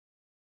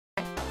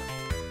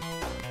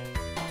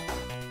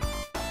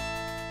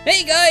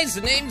Hey guys,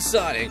 the name's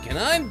Sonic, and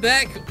I'm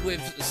back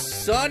with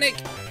Sonic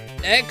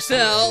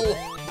XL,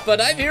 but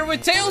I'm here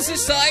with Tails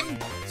this time,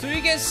 so he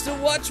gets to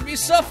watch me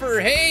suffer.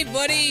 Hey,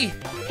 buddy!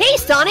 Hey,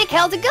 Sonic,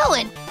 how's it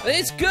going?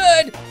 It's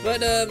good,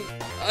 but,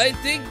 I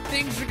think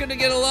things are gonna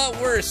get a lot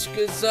worse,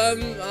 because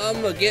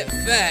I'm gonna get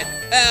fat.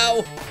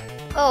 Ow!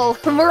 Oh,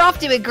 we're off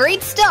to a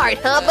great start,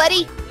 huh,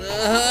 buddy?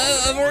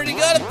 I've already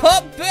got a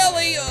pop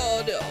belly!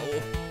 Oh, no.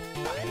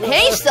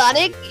 Hey,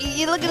 Sonic,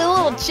 you looking a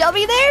little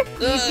chubby there?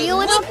 You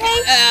feeling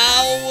okay?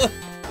 Ow!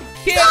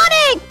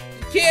 Sonic!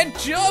 Can't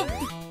jump!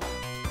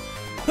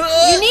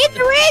 You need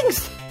the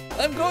rings!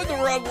 I'm going the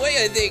wrong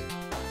way, I think.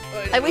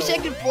 I wish I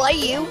could fly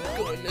you. I'm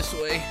going this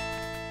way.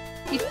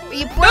 You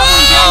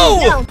probably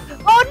down.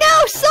 Oh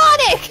no,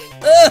 Sonic!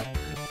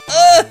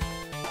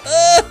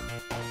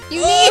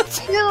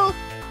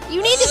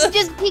 You need to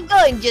just keep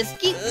going. Just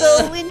keep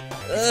going.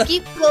 Just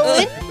keep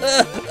going.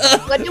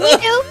 What do?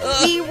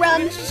 We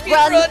run. Just keep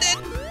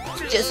running.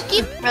 Just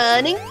keep.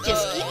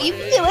 You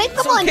can do it.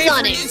 Come on,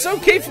 Sonic. It's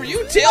okay for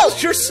you,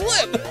 Tails. You're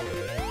slim.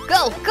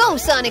 Go,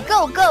 Sonic.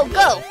 Go.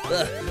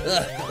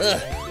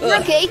 You're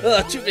okay.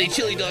 Too many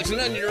chili dogs and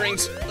onion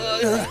rings.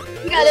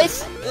 You got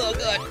this. Oh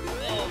God.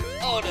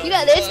 Oh no. You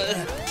got this.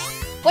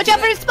 Watch out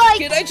for the spike.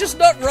 Can I just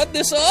not run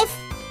this off?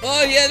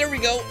 Oh yeah, there we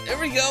go. I'm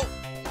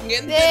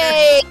getting thinner.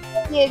 Hey,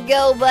 there you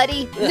go,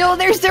 buddy. No,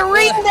 there's the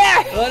ring there.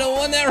 I don't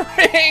want that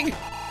ring.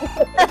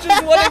 I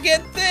just want to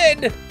get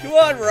thin. Come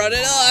on, run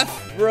it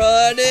off.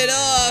 Run it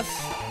off.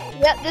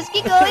 Yep, just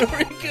keep going. There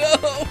we go.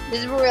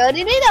 Just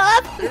running it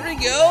up. There we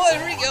go.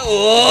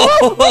 Oh,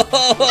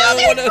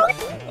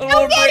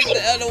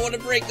 I don't want to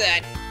break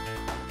that.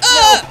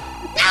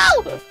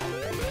 No!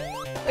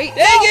 Wait,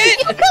 Dang it!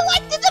 You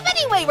collected them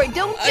anyway! Right,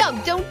 don't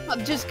jump,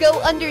 just go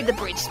under the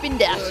bridge, spin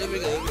dash. There we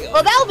go.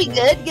 Well, that'll be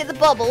good, get the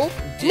bubble.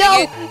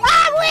 Dang it.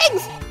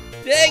 Rings!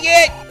 Dang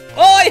it!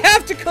 Oh, I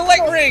have to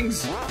collect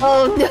rings!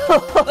 Oh, no.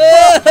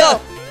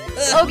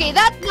 Okay,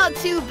 that's not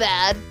too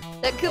bad.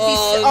 That could be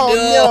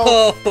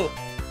no.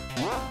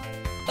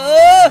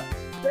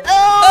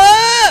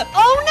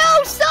 Oh,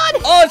 no,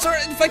 son! Oh, it's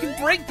alright if I can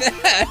break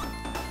that.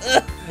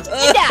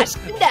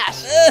 Spin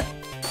dash.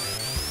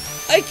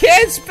 I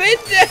can't spin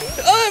dash.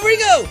 Oh, there we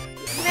go.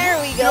 There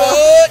we go.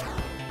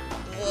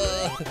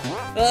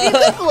 You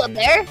could go up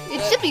there.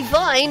 It should be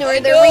fine, or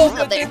there are rings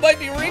up there. There might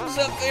be rings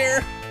up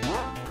there.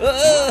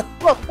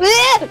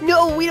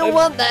 No, we don't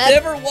want that.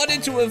 I've never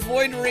wanted to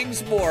avoid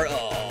rings more.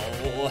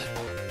 Oh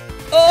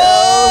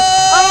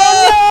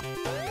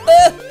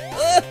no!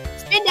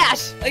 Spin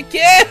dash. I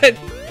can't.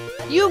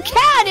 You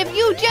can if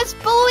you just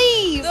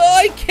believe. No,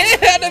 I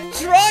can't. I'm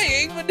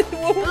trying, but it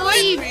won't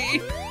let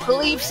me.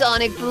 Believe,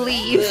 Sonic,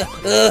 believe.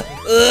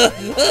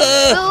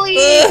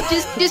 Believe.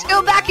 Just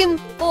go back and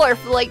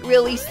forth, like,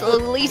 really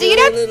slowly. So you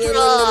don't...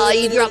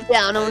 you drop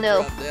down. Oh,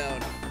 no.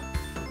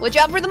 Watch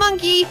out for the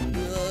monkey.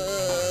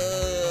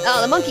 Oh,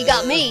 the monkey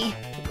got me.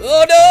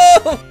 Oh,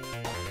 no!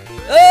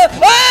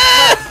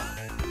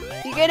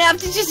 You're gonna have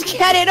to just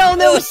get it. Oh,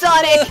 no,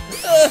 Sonic.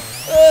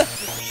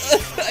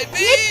 I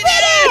made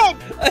it!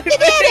 You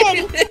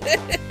did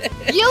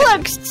it! You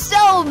look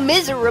so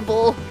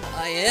miserable.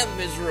 I am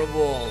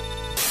miserable.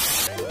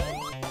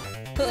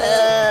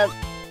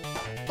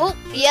 Oh,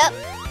 yep.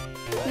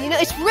 You know,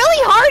 it's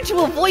really hard to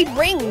avoid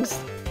rings.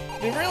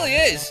 It really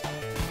is.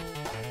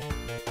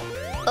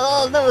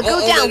 Oh, no, go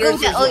down.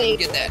 Okay,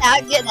 get that.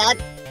 Get that.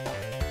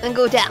 And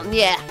go down,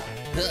 yeah.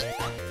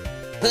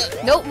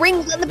 No,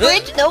 rings on the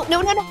bridge. No. There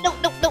we go.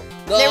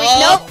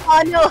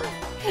 Oh, no.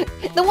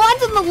 The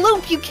ones on the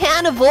loop you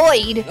can't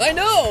avoid. I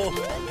know.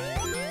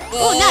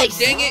 Oh, nice.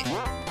 Dang it.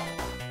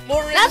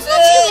 More rings. That's not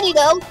too many,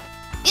 though.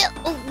 Yeah.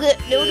 Oh,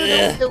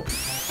 no.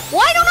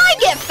 Why don't I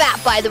get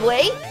fat, by the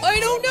way? I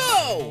don't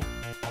know.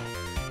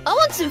 I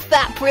want some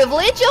fat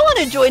privilege. I want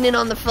to join in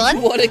on the fun.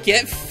 You want to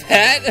get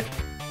fat?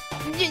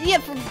 Yeah,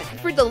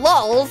 for the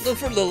lulz.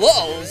 For the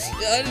lulz?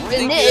 I didn't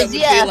think that would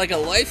be like a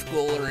life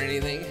goal or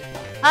anything.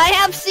 I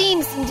have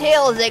seen some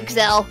Tails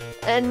XL,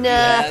 and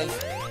yeah,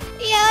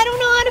 I don't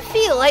know how to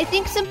feel. I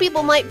think some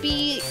people might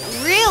be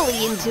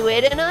really into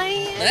it, and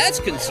That's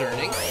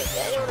concerning.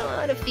 I don't know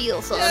how to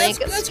feel, Sonic.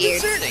 Yeah, that's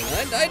concerning.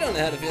 I don't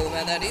know how to feel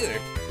about that either.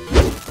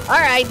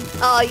 Alright,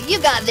 you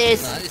got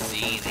this. It's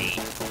easy.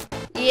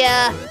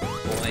 Yeah.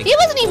 He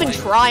wasn't even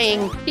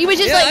trying. He was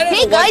just like,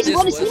 hey guys, you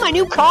want to see my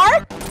new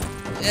car?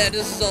 Yeah,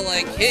 this is all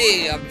like,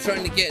 hey, I'm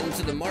trying to get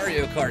into the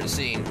Mario Kart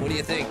scene. What do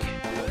you think?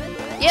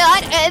 Yeah,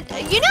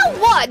 you know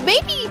what?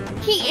 Maybe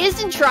he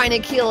isn't trying to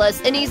kill us,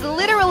 and he's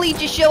literally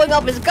just showing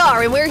off his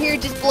car, and we're here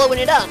just blowing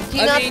it up. Do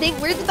you not think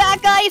we're the bad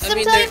guys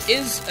sometimes? I mean,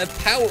 there is a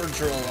power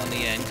drill on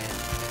the end.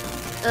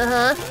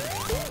 Uh-huh.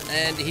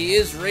 And he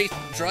is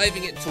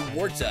driving it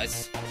towards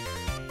us.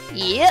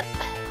 Yep.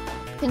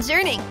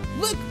 Concerning.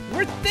 Look,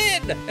 we're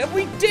thin, and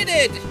we did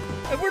it!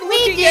 And we're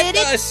looking at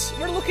us!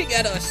 We're looking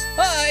at us!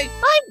 Hi!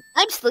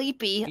 I'm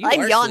sleepy.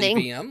 I'm yawning.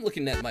 Sleepy. I'm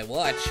looking at my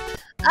watch.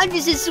 I'm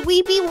just a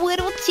sleepy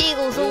little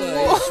Tails.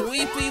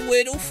 Sleepy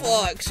little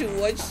fox who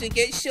wants to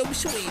get some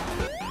sleep.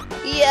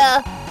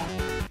 Yeah.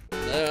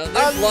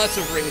 There's lots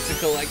of rings to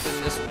collect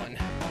in this one.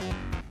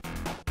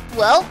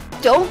 Well,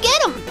 don't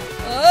get him.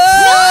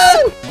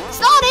 No!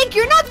 Sonic,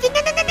 you're not.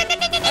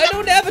 I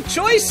don't have a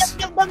choice.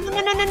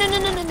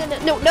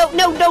 No,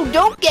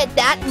 don't get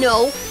that.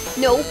 No.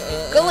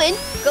 Go in.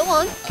 Go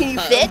on. Can you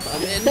fit?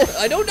 I'm in.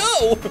 I don't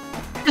know.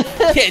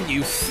 Can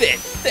you fit?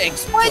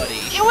 Thanks,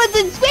 buddy. It was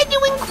a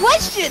genuine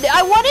question.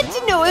 I wanted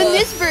to know in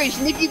this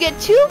version, if you get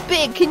too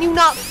big, can you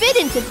not fit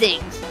into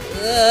things?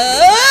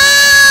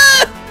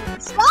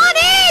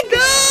 Sonic!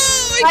 No!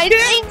 I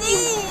can't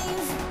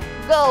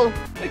move! Go.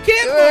 I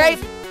can't move. Alright.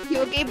 You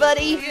okay,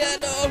 buddy? Yeah,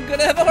 no, I'm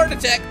gonna have a heart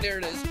attack. There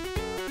it is.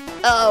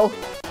 Oh.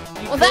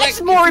 Well,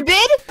 that's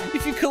morbid.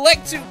 If you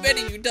collect too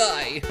many, you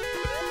die.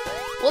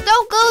 Well,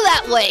 don't go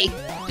that way.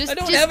 I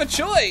don't have a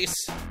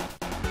choice.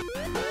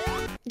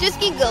 Just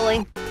keep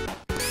going.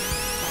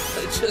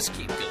 Just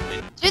keep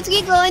going. Just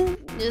keep going.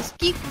 Just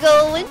keep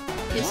going.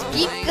 Just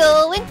keep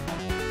going.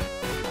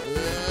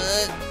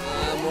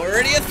 I'm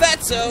already a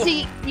fatso.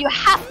 See, you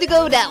have to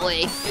go that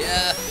way.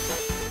 Yeah.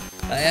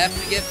 I have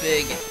to get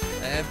big.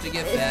 I have to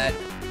get fat.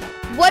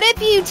 What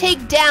if you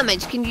take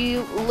damage? Can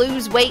you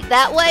lose weight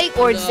that way,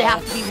 or does it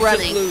have to be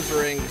running? Just lose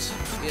rings.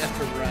 You have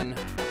to run.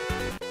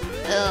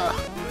 Ugh.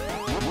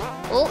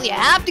 Well, you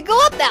have to go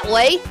up that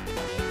way.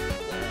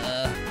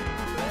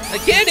 I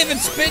can't even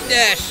spin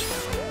dash.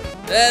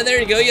 There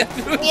you go. You have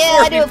to do it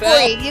I do it for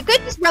you. You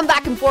could just run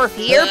back and forth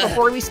here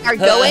before we start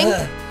going.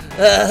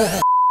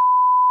 I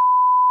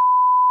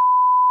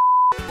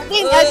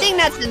think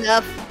that's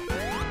enough.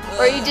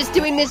 Or are you just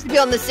doing this to be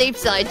on the safe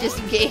side, just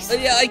in case?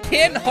 Yeah, I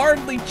can't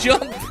hardly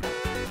jump.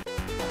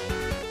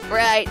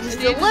 Right, just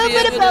a little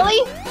bit of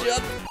belly.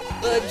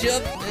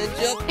 Jump.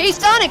 Hey,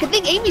 Sonic, I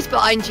think Amy's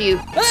behind you.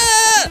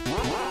 Ah!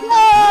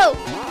 No!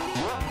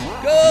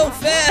 Go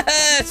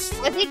fast!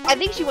 I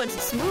think she wants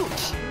to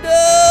smooch.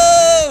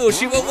 No!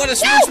 She won't want to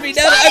smooch me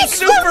now that I'm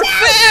super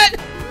fat!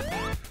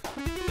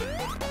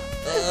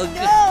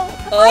 No!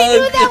 I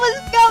knew that was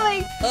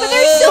coming! But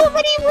there's so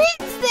many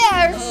rings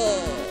there!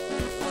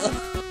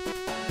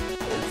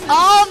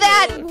 All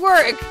that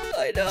work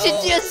to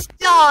just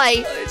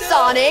die,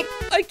 Sonic!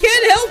 I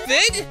can't help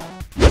it!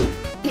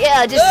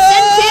 Yeah, just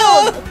send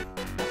Tails!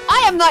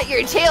 I am not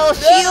your tail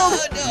shield!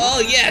 Oh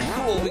yeah,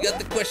 cool, we got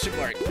the question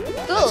mark.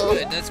 Cool.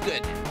 That's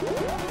good.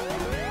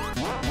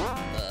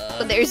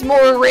 But there's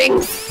more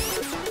rings!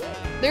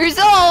 There's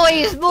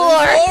always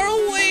more! There's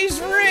always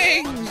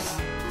rings!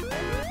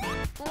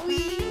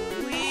 Wee!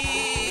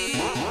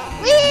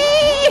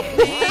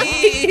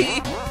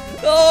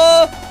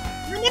 Oh!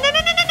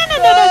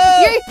 No!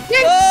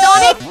 You're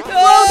Sonic!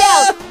 Slow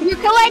down! You're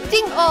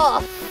collecting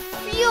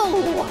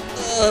fuel!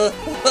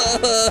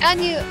 And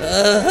you...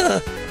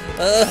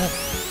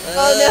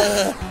 oh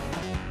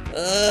no!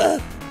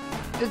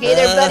 Okay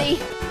there, buddy?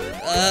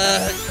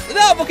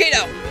 No, I'm okay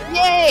now!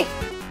 Yay!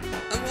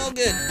 I'm all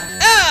good.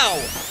 Ow!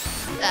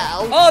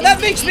 Ow. Oh,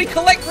 that makes me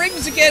collect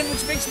rings again,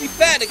 which makes me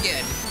fat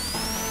again.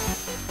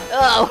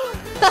 Oh.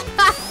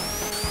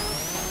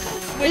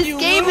 When this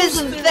game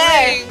isn't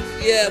fair.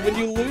 Yeah, when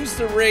you lose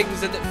the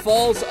rings and it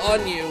falls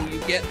on you, you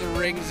get the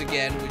rings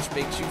again, which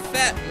makes you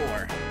fat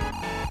more.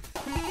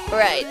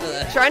 Right.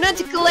 Try not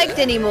to collect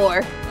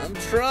anymore. I'm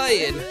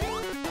trying.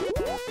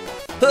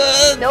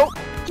 Nope.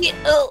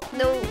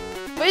 No.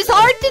 But it's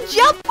hard to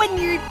jump when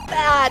you're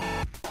fat.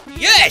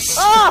 Yes!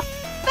 Oh,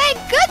 thank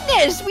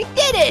goodness, we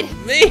did it.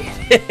 Made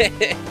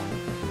it.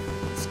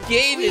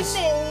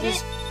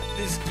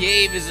 This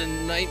game is a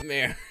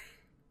nightmare.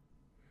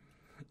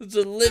 It's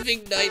a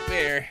living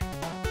nightmare.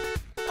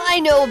 I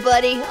know,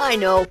 buddy, I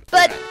know.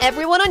 But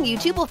everyone on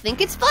YouTube will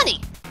think it's funny.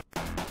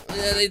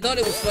 Yeah, they thought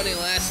it was funny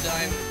last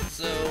time,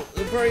 so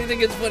they'll probably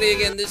think it's funny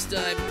again this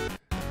time.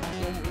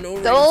 No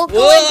rings.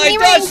 Whoa, I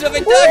dodged him! I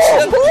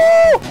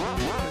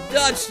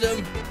dodged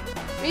him!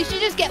 We should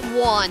just get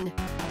one.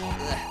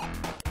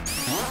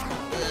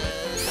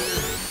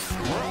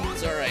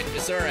 It's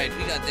alright.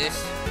 We got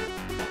this.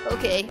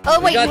 Okay. Oh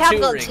wait, you have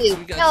got two.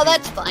 No,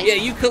 that's fine. Yeah,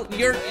 you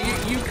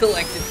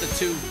collected the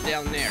two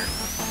down there.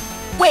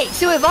 Wait,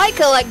 so if I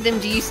collect them,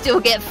 do you still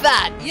get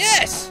fat?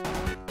 Yes!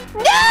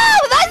 No!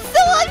 That's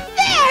so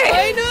unfair!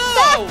 I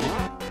know!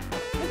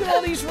 Look at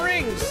all these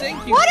rings.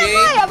 Thank you, What am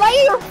I? Am I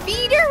your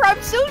feeder?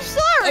 I'm so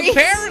sorry.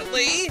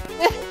 Apparently!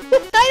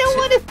 I don't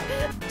want to...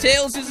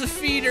 Tails is a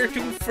feeder,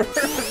 confirmed.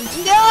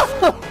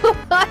 No!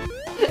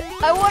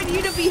 I want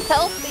you to be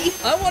healthy.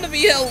 I want to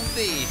be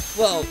healthy.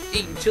 Well,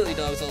 eating chili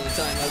dogs all the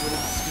time I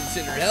wouldn't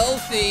consider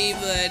healthy,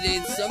 but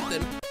it's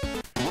something.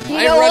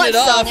 You know what,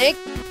 Sonic?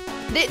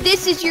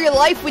 This is your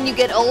life when you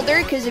get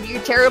older because of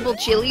your terrible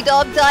chili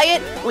dog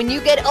diet. When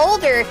you get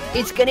older,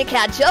 it's gonna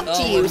catch up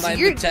to you.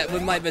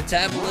 When my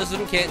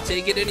metabolism can't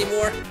take it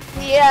anymore?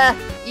 Yeah.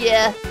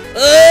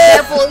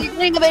 Careful, you're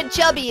getting a bit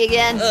chubby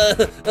again.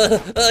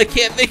 I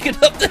can't make it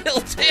up the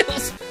hill,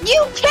 Tails.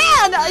 You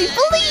can! I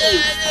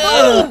believe!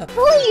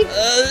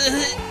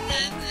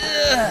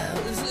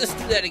 Let's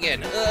do that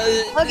again.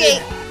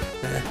 Okay.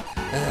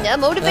 Yeah,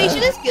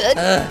 motivation is good.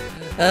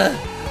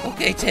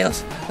 Okay,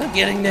 Tails, I'm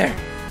getting there.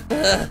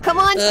 Come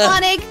on,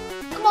 Sonic!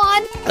 Come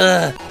on!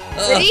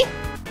 Ready?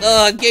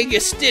 Getting a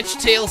stitch,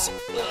 Tails.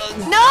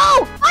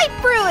 No! I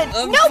threw it!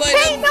 I'm No fine,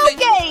 pain, I'm no fine.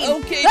 gain!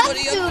 Okay, Up buddy,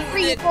 I'm 2, doing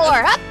 3, it. 4.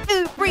 Up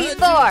 2, 3,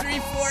 4. 1, 2, 3,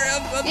 4.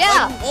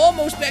 I'm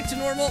almost back to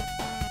normal.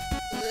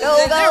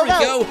 There we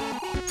go.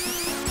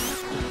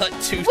 1,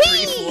 2, 3,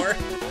 4.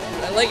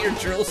 I like your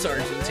drill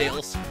sergeant,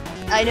 Tails.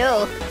 I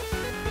know.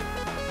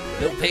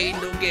 No pain,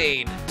 no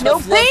gain. No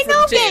Tough love pain, from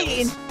no Tails.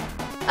 gain.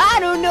 I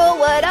don't know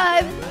what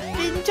I've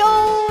been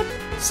told.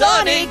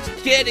 Sonic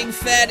getting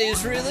fat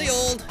is really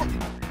old.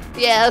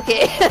 Yeah,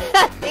 okay.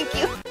 Thank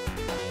you.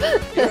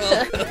 You're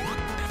welcome.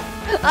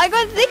 I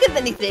couldn't think of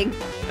anything.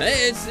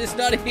 Hey, it's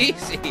not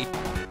easy.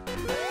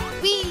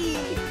 Whee!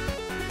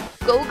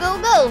 Go, go,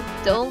 go.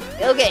 Don't.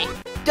 Okay.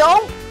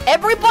 Don't.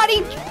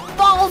 Everybody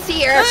falls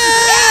here.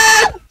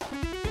 Ah!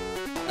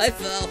 I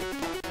fell.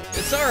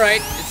 It's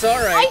alright. It's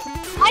alright.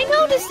 I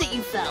noticed that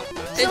you fell. So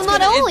It's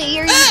not gonna- only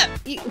are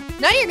you,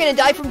 now you're gonna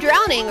die from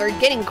drowning or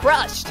getting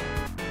crushed.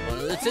 One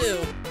of the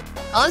two.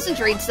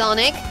 Concentrate,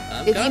 Sonic.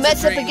 I'm If you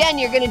mess up concentrating. again,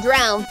 you're gonna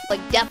drown. Like,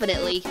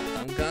 definitely.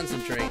 I'm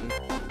concentrating.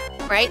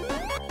 Right?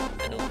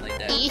 I don't like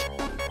that. E.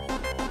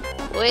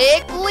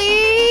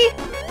 Quickly!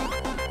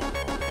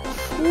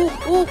 Ooh,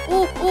 ooh,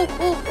 ooh, ooh,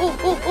 ooh, ooh,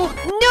 ooh, ooh.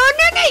 No,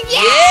 yes!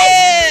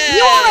 Yeah!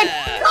 You're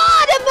a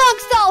god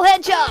amongst all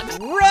hedgehogs!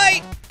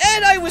 Right!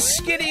 And I was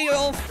skinny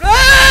all.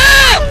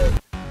 Ah!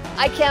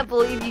 I can't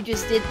believe you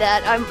just did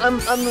that.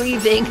 I'm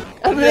leaving.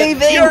 I'm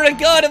leaving. You're a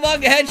god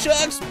among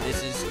hedgehogs.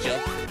 Mrs.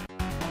 Jump.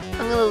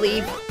 I'm gonna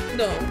leave.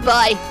 No.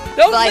 Bye.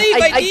 Don't Bye. leave.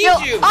 I need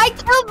you. I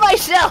killed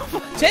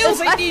myself.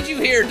 Tails, I need you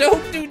here.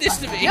 Don't do this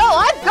to me. No,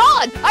 I'm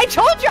gone. I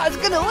told you I was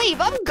gonna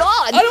leave. I'm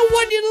gone. I don't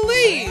want you to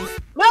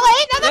leave. No,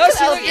 I ain't. No,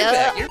 see, look, you're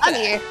back, you're I'm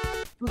back. here.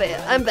 But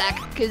I'm back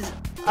because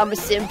I'm a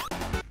simp.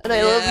 And I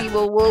Yeah. love you,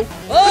 whoa.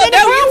 Oh,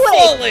 now you're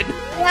falling.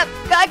 Yep,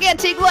 I can't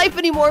take life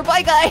anymore.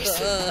 Bye, guys.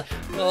 Oh,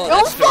 Don't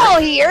that's fall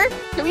fair. here.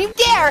 Don't you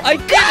dare. I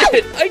did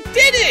it. I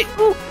did it.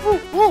 Ooh,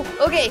 ooh, ooh.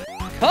 Okay.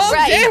 Calm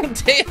Right. down,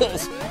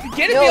 Tails. You're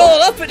getting me No.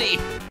 all uppity.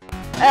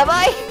 Am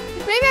I?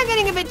 Maybe I'm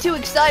getting a bit too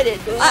excited.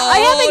 I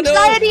Oh, have no.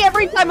 anxiety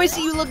every time I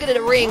see you look at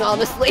a ring,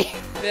 honestly.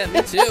 Yeah,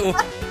 me too.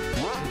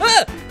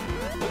 Ah!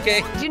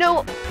 Okay. You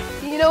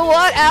know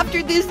what?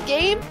 After this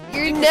game,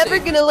 you're never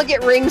gonna look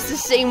at rings the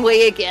same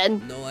way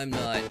again. No, I'm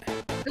not.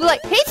 You're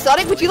like, hey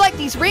Sonic, would you like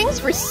these rings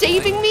for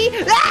saving me?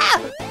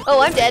 Ah! Oh,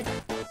 I'm dead.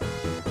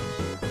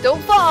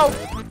 Don't fall.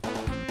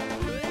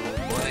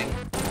 Boing.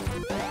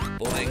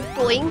 Boing.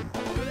 Boing,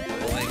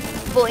 Boing.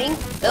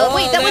 boing. Oh,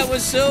 wait, that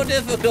was so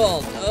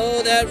difficult.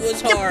 Oh, that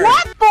was the hard.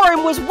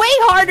 platform was way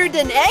harder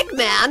than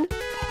Eggman.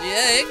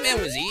 Yeah,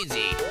 Eggman was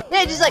easy.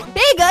 Yeah, just like,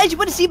 hey guys, you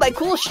want to see my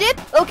cool shit?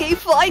 Okay,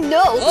 fine,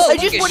 no. Oh, I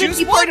look, just it wanted to shoots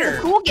be part of water.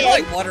 the cool You gang.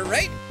 like water,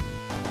 right?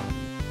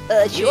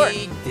 Sure.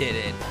 We did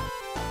it.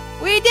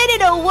 We did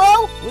it, oh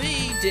whoa!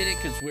 We did it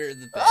because we're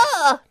the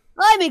best.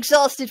 I'm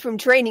exhausted from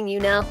training you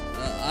now.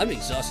 I'm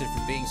exhausted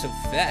from being so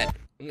fat.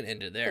 I'm gonna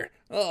end it there.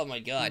 Oh my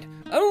god.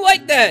 I don't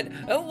like that.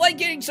 I don't like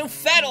getting so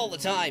fat all the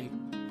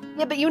time.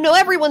 Yeah, but you know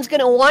everyone's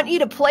gonna want you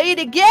to play it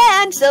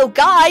again. So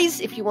guys,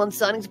 if you want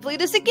Sonic to play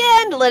this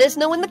again, let us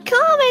know in the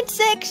comment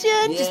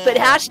section. Just put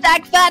Yeah.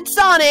 hashtag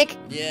FatSonic.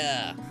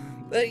 Yeah.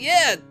 But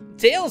yeah,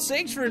 Tails,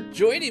 thanks for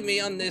joining me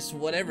on this,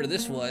 whatever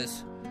this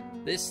was.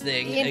 This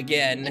thing,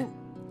 again.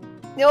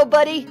 No,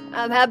 buddy,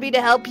 I'm happy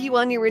to help you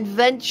on your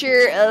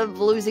adventure of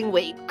losing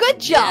weight. Good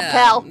job,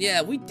 pal.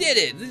 Yeah, we did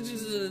it. This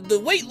is the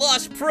weight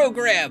loss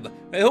program.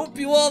 I hope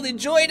you all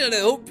enjoyed it. I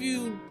hope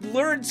you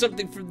learned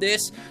something from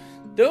this.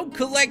 Don't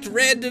collect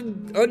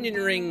random onion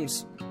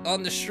rings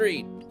on the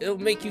street. It'll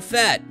make you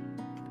fat.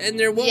 And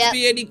there won't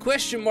be any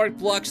question mark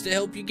blocks to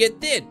help you get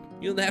thin.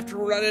 You'll have to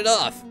run it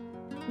off.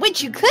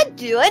 Which you could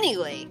do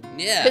anyway.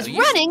 Yeah. Because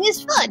running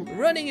is fun.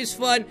 Running is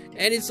fun,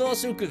 and it's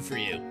also good for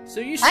you. So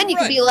you should And you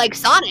run. can be like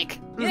Sonic.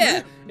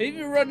 Yeah, if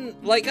you run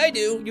like I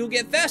do, you'll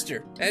get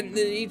faster. And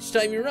then each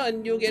time you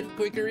run, you'll get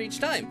quicker each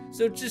time.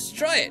 So just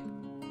try it.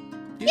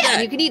 Do Yeah,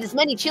 that. you can eat as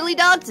many chili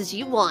dogs as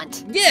you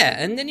want. Yeah,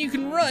 and then you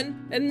can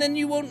run, and then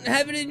you won't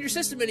have it in your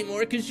system anymore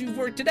because you've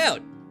worked it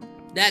out.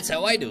 That's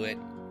how I do it.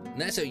 And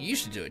that's how you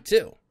should do it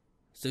too.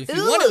 So if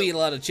you want to eat a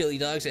lot of chili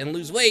dogs and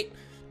lose weight,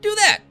 do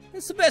that.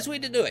 That's the best way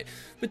to do it.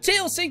 But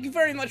Tails, thank you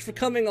very much for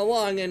coming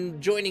along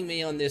and joining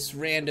me on this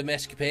random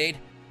escapade.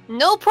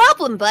 No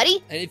problem,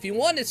 buddy. And if you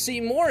want to see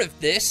more of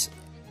this,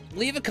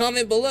 leave a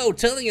comment below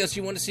telling us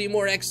you want to see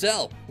more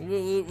XL.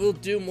 We'll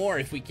do more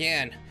if we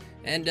can.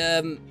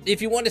 And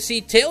if you want to see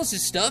Tails'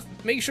 stuff,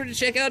 make sure to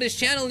check out his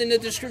channel in the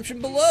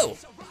description below.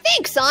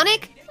 Thanks,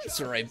 Sonic. That's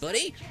alright,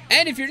 buddy.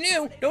 And if you're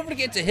new, don't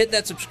forget to hit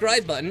that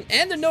subscribe button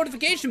and the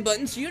notification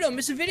button so you don't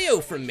miss a video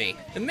from me.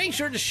 And make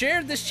sure to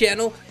share this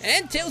channel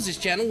and Tails'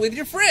 channel with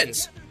your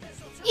friends.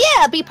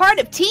 Yeah, be part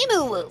of Team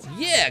Uwu.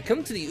 Yeah,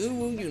 come to the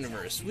Uwu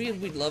universe.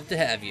 We'd love to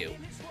have you.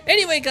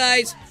 Anyway,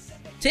 guys,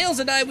 Tails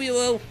and I, we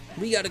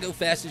gotta go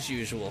fast as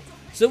usual.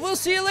 So we'll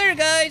see you later,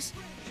 guys.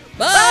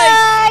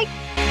 Bye! Bye!